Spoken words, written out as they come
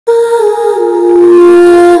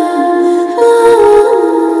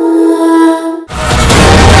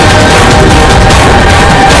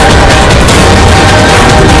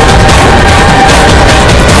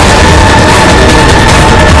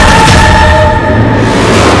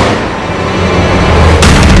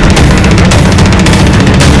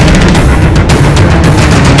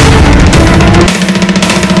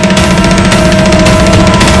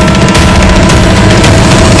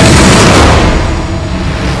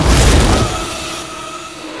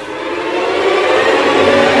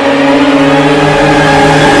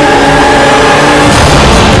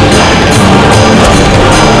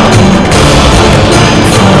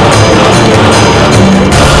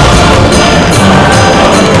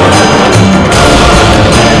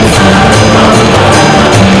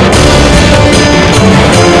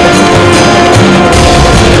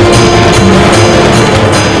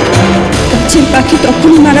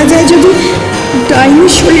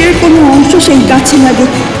শরীরের কোনো অংশ সেই গাছে লাগে।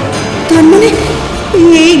 তার মানে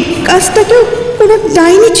এই গাছটাকেও কোনো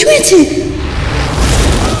ডাইনি ছুঁয়েছে।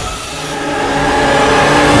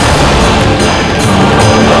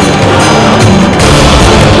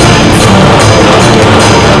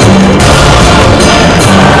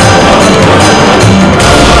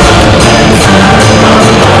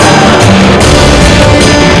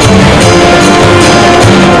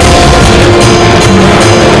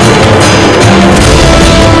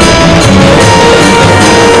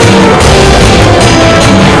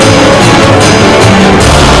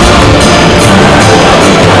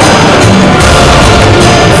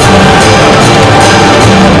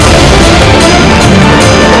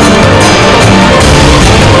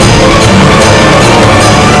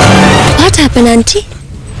 আন্টি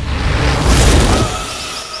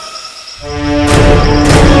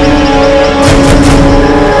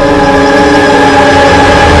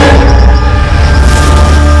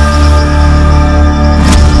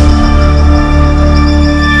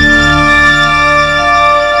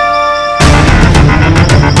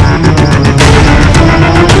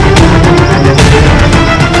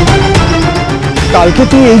কালকে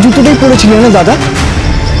তুই এই জুতোটাই পরেছিলি না দাদা?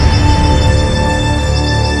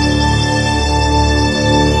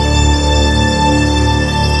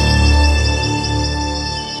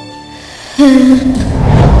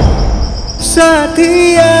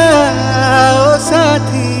 साथिया ओ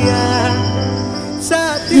साथिया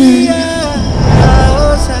साथिया ओ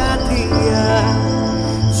साथिया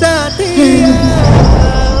साथिया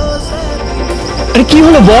ओ साथिया। अरे की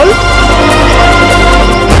हलो बोल?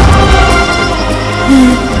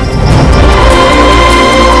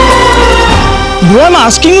 Bro, I'm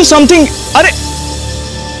asking you something. अरे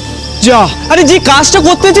जा, अरे जी काजটা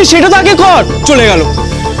করতেছি সেটা তো আগে কর। চলে গেল।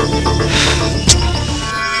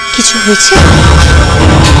 কিছু হয়েছে?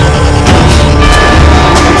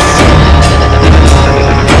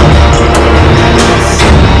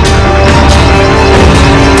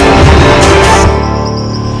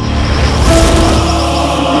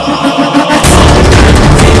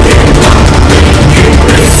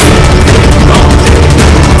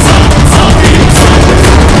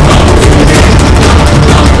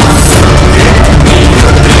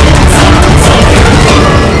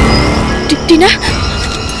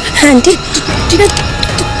 আন্টি টিনা,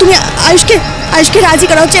 তুমি আয়ুষকে রাজি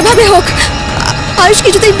করাও যেভাবে হোক। আয়ুষ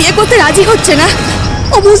কিছুতেই বিয়ে করতে রাজি হচ্ছে না।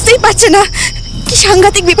 ও বুঝতেই পারছে না কি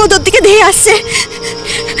সাংঘাতিক বিপদ ওর দিকে ধেয়ে আসছে।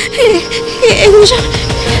 এগুলো সব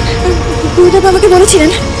গুরুদেব আমাকে বলেছিলেন।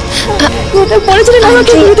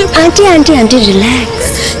 আন্টি আন্টি আন্টি রিল্যাক্স,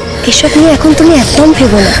 এসব নিয়ে এখন তুমি একদম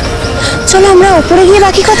ভেবো না। চলো আমরা ওপরে গিয়ে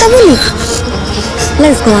বাকি কথা বলি।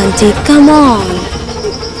 Let's go aunty, come on,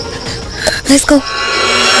 let's go.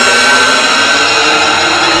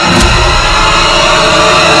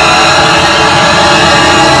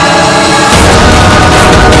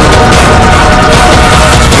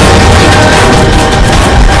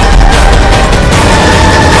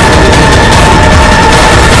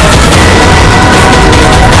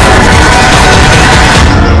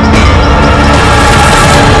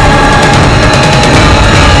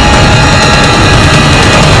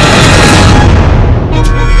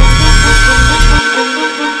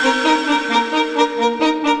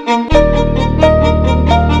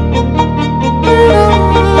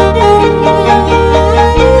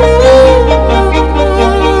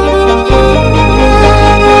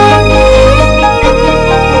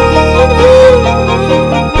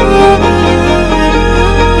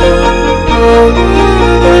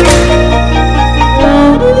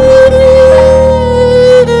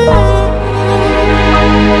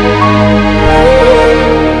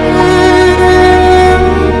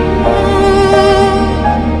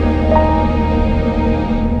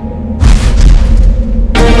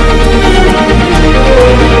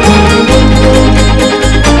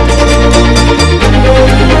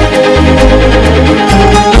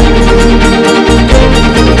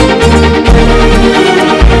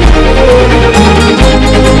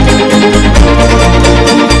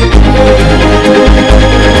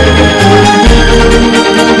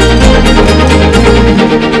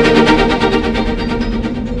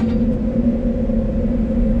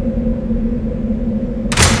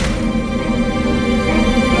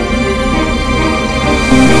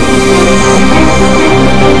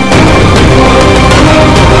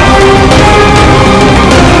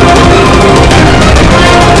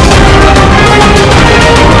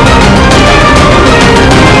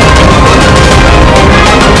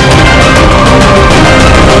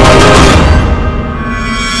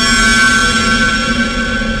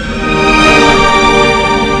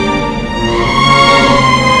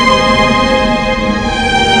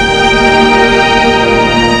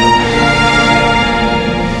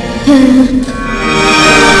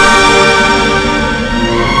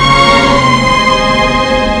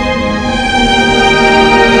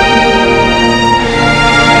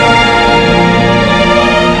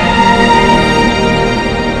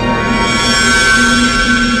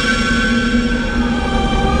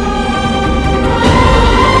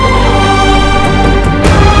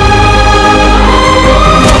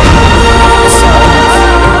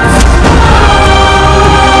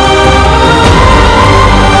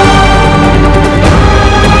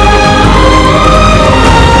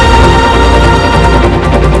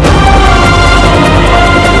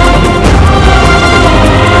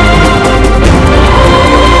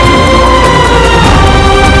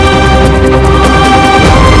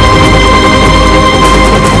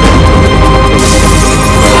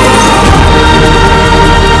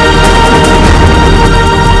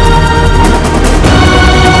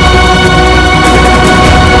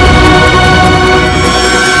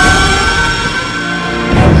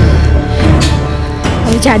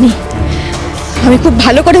 জানি, আমি খুব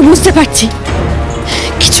ভালো করে বুঝতে পারছি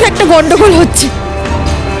কিছু একটা গন্ডগোল হচ্ছে।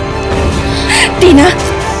 টিনা,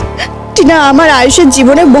 টিনা, আমার আয়ুষের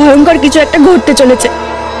জীবনে ভয়ঙ্কর কিছু একটা ঘটতে চলেছে।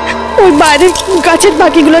 ওই বাইরের গাছের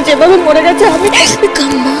পাখিগুলো যেভাবে মরে গেছে, আমি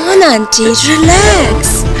কাম অন আন্টি,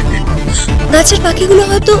 রিল্যাক্স। গাছের পাখিগুলো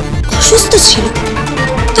হয়তো অসুস্থ ছিল,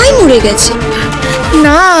 তাই মরে গেছে।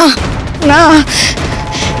 না না,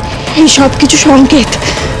 এই সব কিছু সংকেত,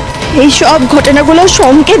 এই সব ঘটনাগুলো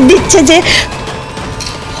সংকেত দিচ্ছে যে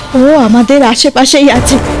ও আমাদের আশেপাশেই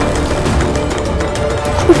আছে,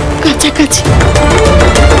 খুব কাছাকাছি।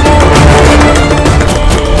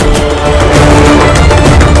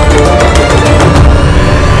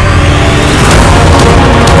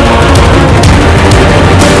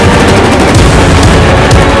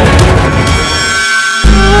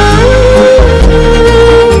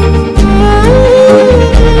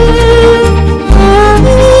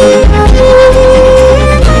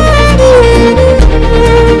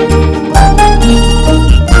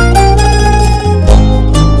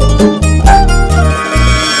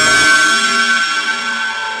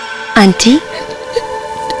 আন্টি,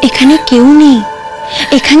 এখানে কেউ নেই,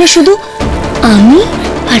 এখানে শুধু আমি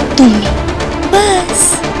আর তুমি, বাস।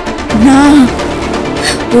 না,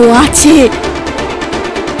 ও আছে,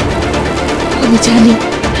 আমি জানি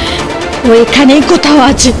ও এখানেই কোথাও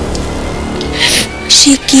আছে।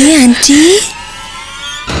 সে কে আন্টি?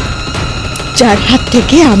 যার হাত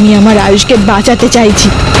থেকে আমি আমার আয়ুষকে বাঁচাতে চাইছি।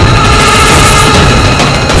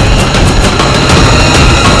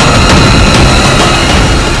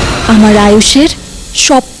 আমার আয়ুষের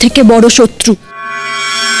সব থেকে বড় শত্রু।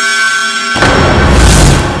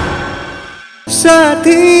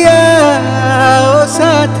 साथिया ओ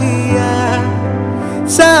साथिया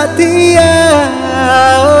साथिया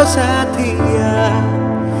ओ साथिया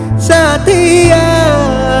साथिया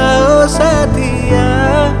ओ साथिया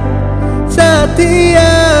साथिया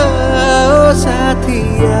ओ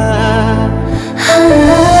साथिया।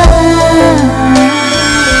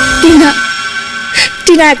 টিনা,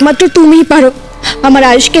 টিনা, একমাত্র তুমিই পারো আমার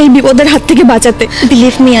আয়ুষকে এই বিপদের হাত থেকে বাঁচাতে।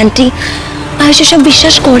 বিলিভ মি আন্টি, আয়ুষ এসব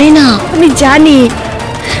বিশ্বাস করে না। আমি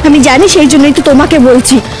জানি, সেই জন্যই তো তোমাকে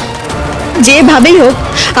বলছি, যেভাবেই হোক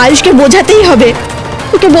আয়ুষকে বোঝাতেই হবে,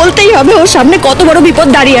 ওকে বলতেই হবে ওর সামনে কত বড় বিপদ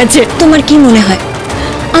দাঁড়িয়ে আছে। তোমার কি মনে হয়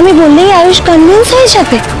আমি বললেই আয়ুষ কনভিন্স হয়ে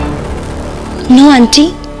যাবে? নো আন্টি,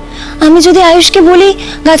 আমি যদি আয়ুষকে বলি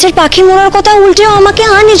গাছের পাখি মরার কথা, উল্টেও আমাকে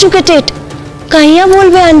আনএডুকেটেড কাইয়া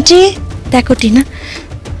বলবে আন্টি। দেখো টিনা,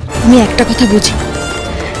 আমি একটা কথা বুঝি,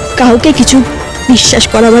 কাউকে কিছু বিশ্বাস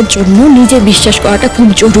করাবার জন্য নিজে বিশ্বাস করাটা খুব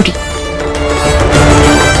জরুরি।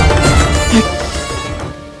 আর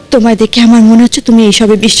তোমায় দেখে আমার মনে হচ্ছে তুমি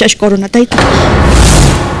এইসবে বিশ্বাস করো না, তাই তো?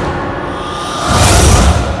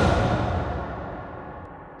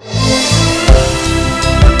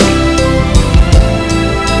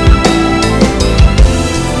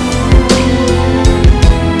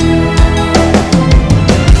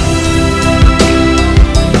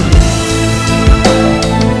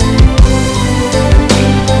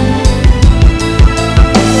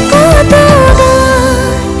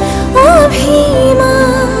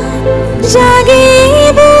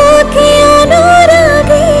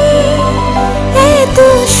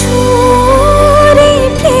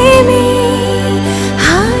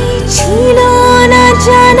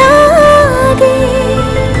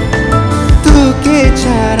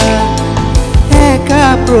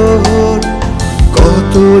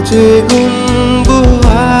 কত যে গুনবো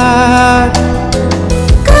আর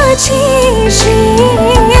কাছে সে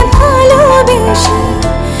ভালোবেসে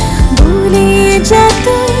ভুলে যা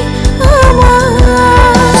তুই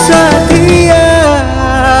আমার। সাথিয়া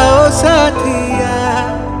ও সাথিয়া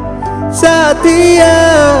সাথিয়া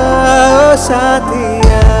ও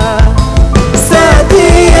সাথিয়া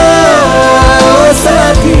সাথিয়া ও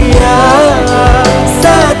সাথিয়া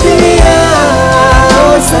সাথিয়া ও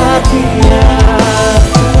সাথিয়া।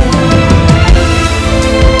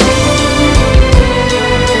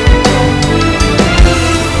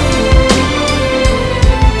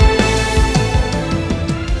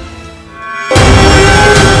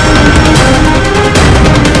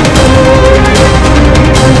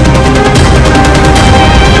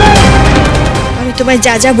 তোমায়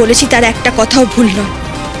যা যা বলেছি তার একটা কথাও ভুল নয়।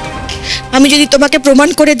 আমি যদি তোমাকে প্রমাণ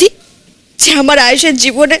করে দিই যে আমার আয়ুষের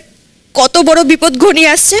জীবনে কত বড় বিপদ ঘনিয়ে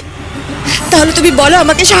আসছে, তাহলে তুমি বলো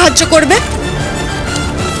আমাকে সাহায্য করবে?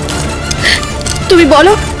 তুমি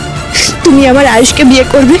বলো, তুমি আমার আয়ুষকে বিয়ে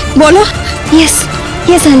করবে? বলো। ইয়েস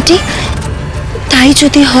ইয়েস আন্টি, তাই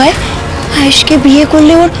যদি হয় আয়ুষকে বিয়ে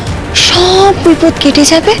করলে ওর সব বিপদ কেটে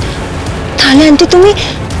যাবে, তাহলে আন্টি তুমি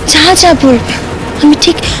যা যা বলবে আমি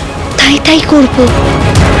ঠিক তাই তাই করবো।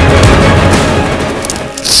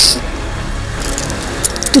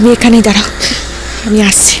 তুমি এখানেই দাঁড়াও, আমি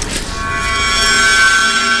আসছি।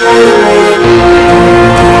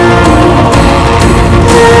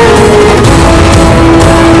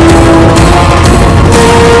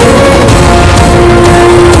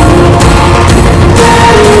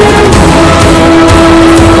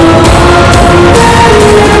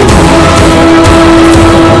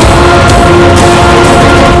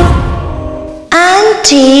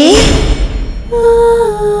 আন্টি,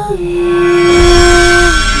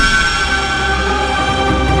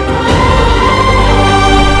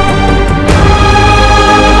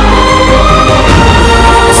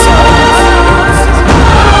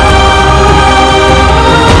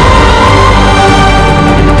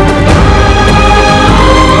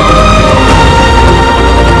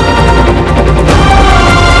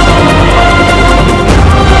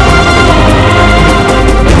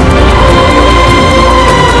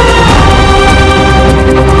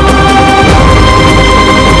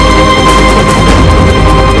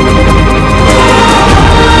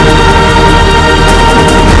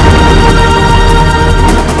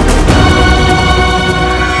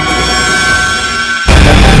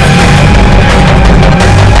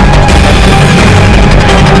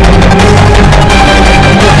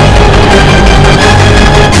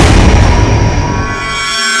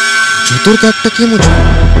 জুতোর দাগটা কে মুছবে?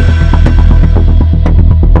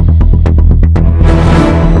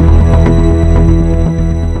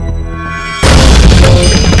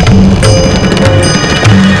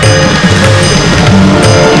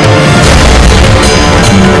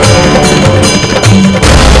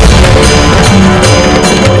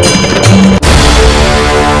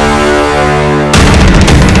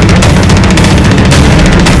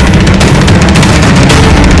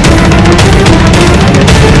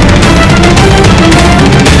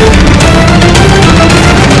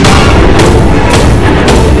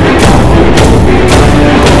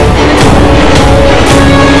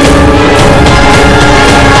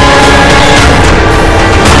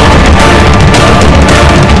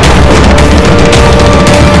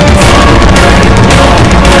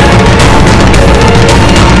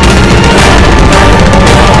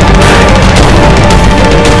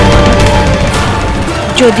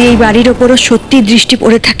 যদি এই বাড়ির ওপরও সত্যি দৃষ্টি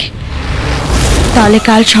পড়ে থাকে, তাহলে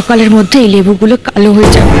কাল সকালের মধ্যে এই লেবুগুলো কালো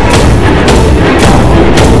হয়ে যাবে।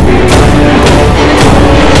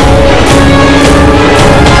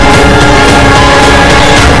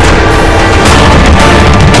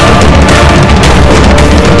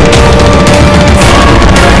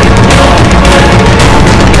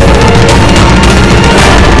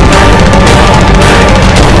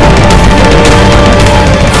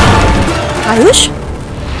 আয়ুষ,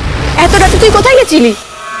 এত রাতে তুই কোথায় গেছিলি?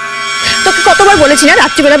 তোকে কতবার বলেছি না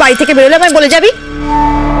রাত্রিবেলা বাড়ি থেকে বেরোলে আমায় বলে যাবি।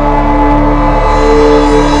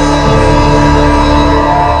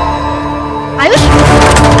 Ayush,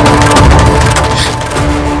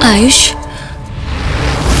 Ayush,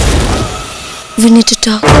 we need to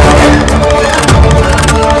talk.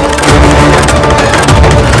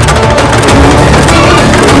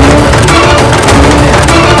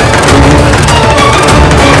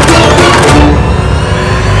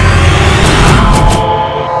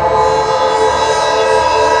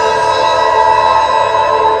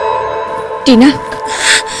 Tina.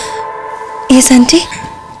 Yes, aunty.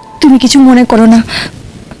 তুমি কিছু মনে করো না,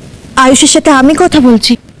 আয়ুষের সাথে আমি কথা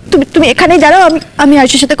বলছি। তুমি এখানেই দাঁড়াও, আমি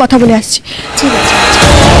আয়ুষের সাথে কথা বলে আসছি। ঠিক আছে।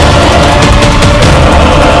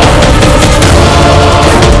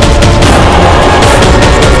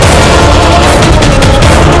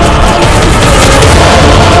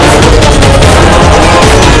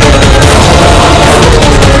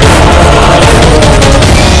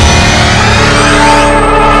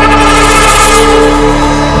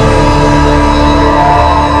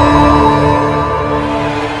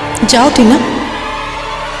 যাও টিনা,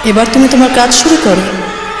 এবার তুমি তোমার কাজ শুরু করো,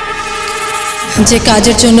 যে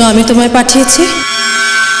কাজের জন্য আমি তোমায় পাঠিয়েছি।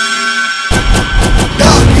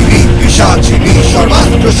 পিশাচিনী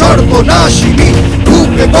সর্বাস্ত্র সর্বনাশিনী,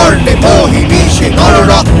 রূপে বর্ণে মোহিনী, সে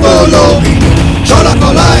নররক্ত লোহিনী,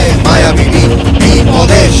 চলাকলায় মায়াবিনী,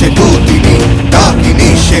 বিপদে সে দূতিনী, ডাকিনী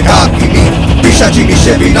সে ডাকিনী, পিশাচিনী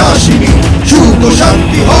সে বিনাশিনী, সুখ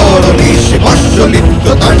শান্তি হরণী, সে বর্ষলিপ্ত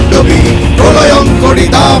তাণ্ডবী, প্রলয়ঙ্করী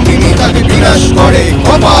দামিনী, তাকে বিনাশ করে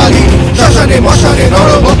কপালী, শ্মশানে মশানে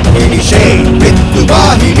নরভক্ষিনী, সেই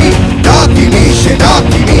মৃত্যুবাহিনী, ডাকিনী সে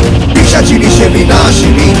ডাকিনী, পিশাচিনী সে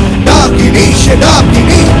বিনাশিনী, ডাকিনী সে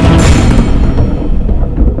ডাকিনী।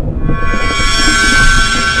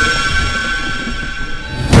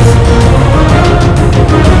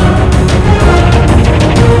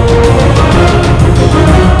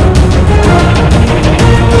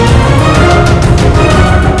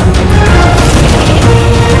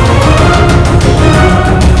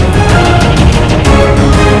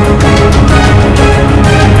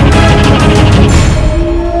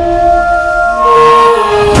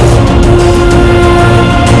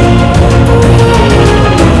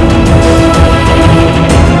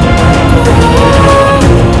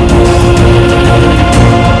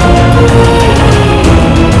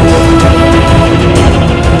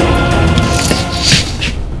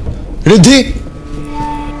 ঋদ্ধি,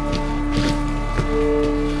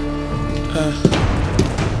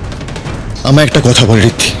 আমায় একটা কথা বল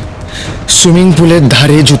ঋদ্ধি, সুইমিং পুলের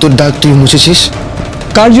ধারে জুতোর দাগ তুই মুছেছিস?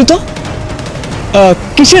 কার জুতো?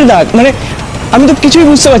 কিসের দাগ? মানে আমি তো কিছুই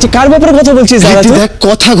বুঝতে পারছি, কার ব্যাপারে কথা বলছিস দাদা? ঋদ্ধি তুই দেখ,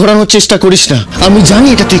 কথা ঘোরানোর চেষ্টা করিস না, আমি জানি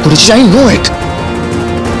এটা তুই করেছিস, আই নো ইট।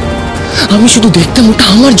 আমি শুধু দেখতাম ওটা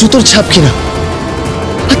আমার জুতোর ছাপ কিনা,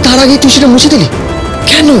 আর তার আগে তুই সেটা মুছে দিলি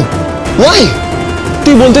কেন? ওয়াই?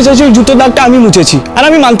 তুই বলতে চাইছিস ওই জুতোর দাগটা আমি মুছেছি, আর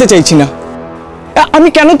আমি মানতে চাইছি না। আমি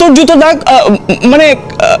কেন তোর জুতোর দাগ মানে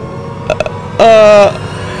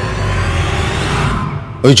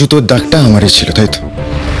ওই জুতোর দাগটা আমারই ছিল, তাই তো?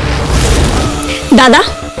 দাদা,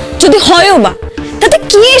 যদি হয়ও বা, তাতে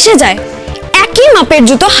কি এসে যায়? একই মাপের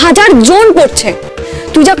জুতো 1000 জন পরছে।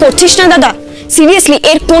 তুই যা করছিস না দাদা, সিরিয়াসলি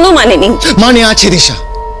এর কোনো মানে নেই। মানে আছে দিশা,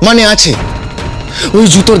 মানে আছে। ওই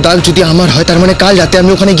জুতোর দাগ যদি আমার হয়, তার মানে কাল রাতে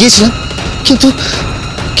আমি ওখানে গিয়েছিলাম, কিন্তু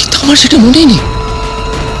কিন্তু আমার সেটা মনেই নেই।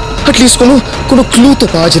 অ্যাটলিস্ট কোনো ক্লু তো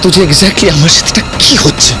পাওয়া যেত যে এক্স্যাক্টলি আমার সাথে কি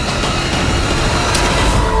হচ্ছে।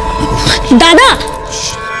 দাদা,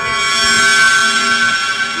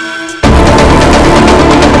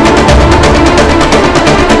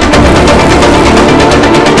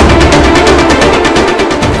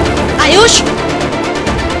 আয়ুষ,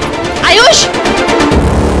 আয়ুষ,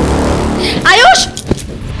 আয়ুষ,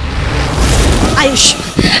 আয়ুষ,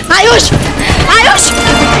 আয়ুষ, আয়ুষ।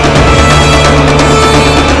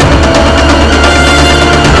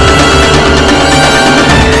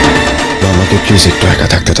 আমাকে প্লিজ একটু একা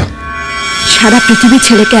থাকতে দাও। সারা পৃথিবী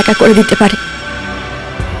ছেলেকে একা করে দিতে পারে,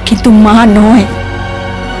 কিন্তু মা নয়।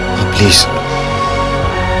 প্লিজ।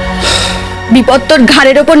 বিপদ তোর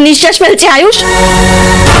ঘাড়ের ওপর নিঃশ্বাস ফেলছে আয়ুষ।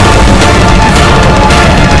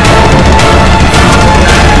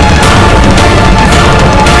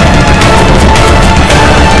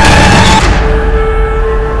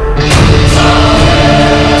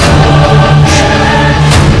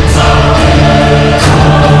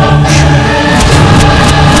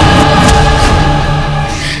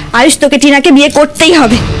 আয়ুষ, তোকে টিনাকে বিয়ে করতেই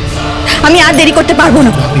হবে। আমি আর দেরি করতে পারবো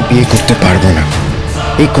না। আমি বিয়ে করতে পারবো না,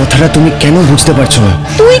 এই কথাটা তুমি কেন বুঝতে পারছো না?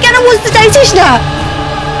 তুই কেন বুঝতে চাইছিস না?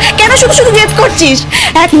 কেন শুধু শুধু জেদ করছিস?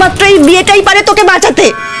 একমাত্র এই বিয়েটাই পারে তোকে বাঁচাতে।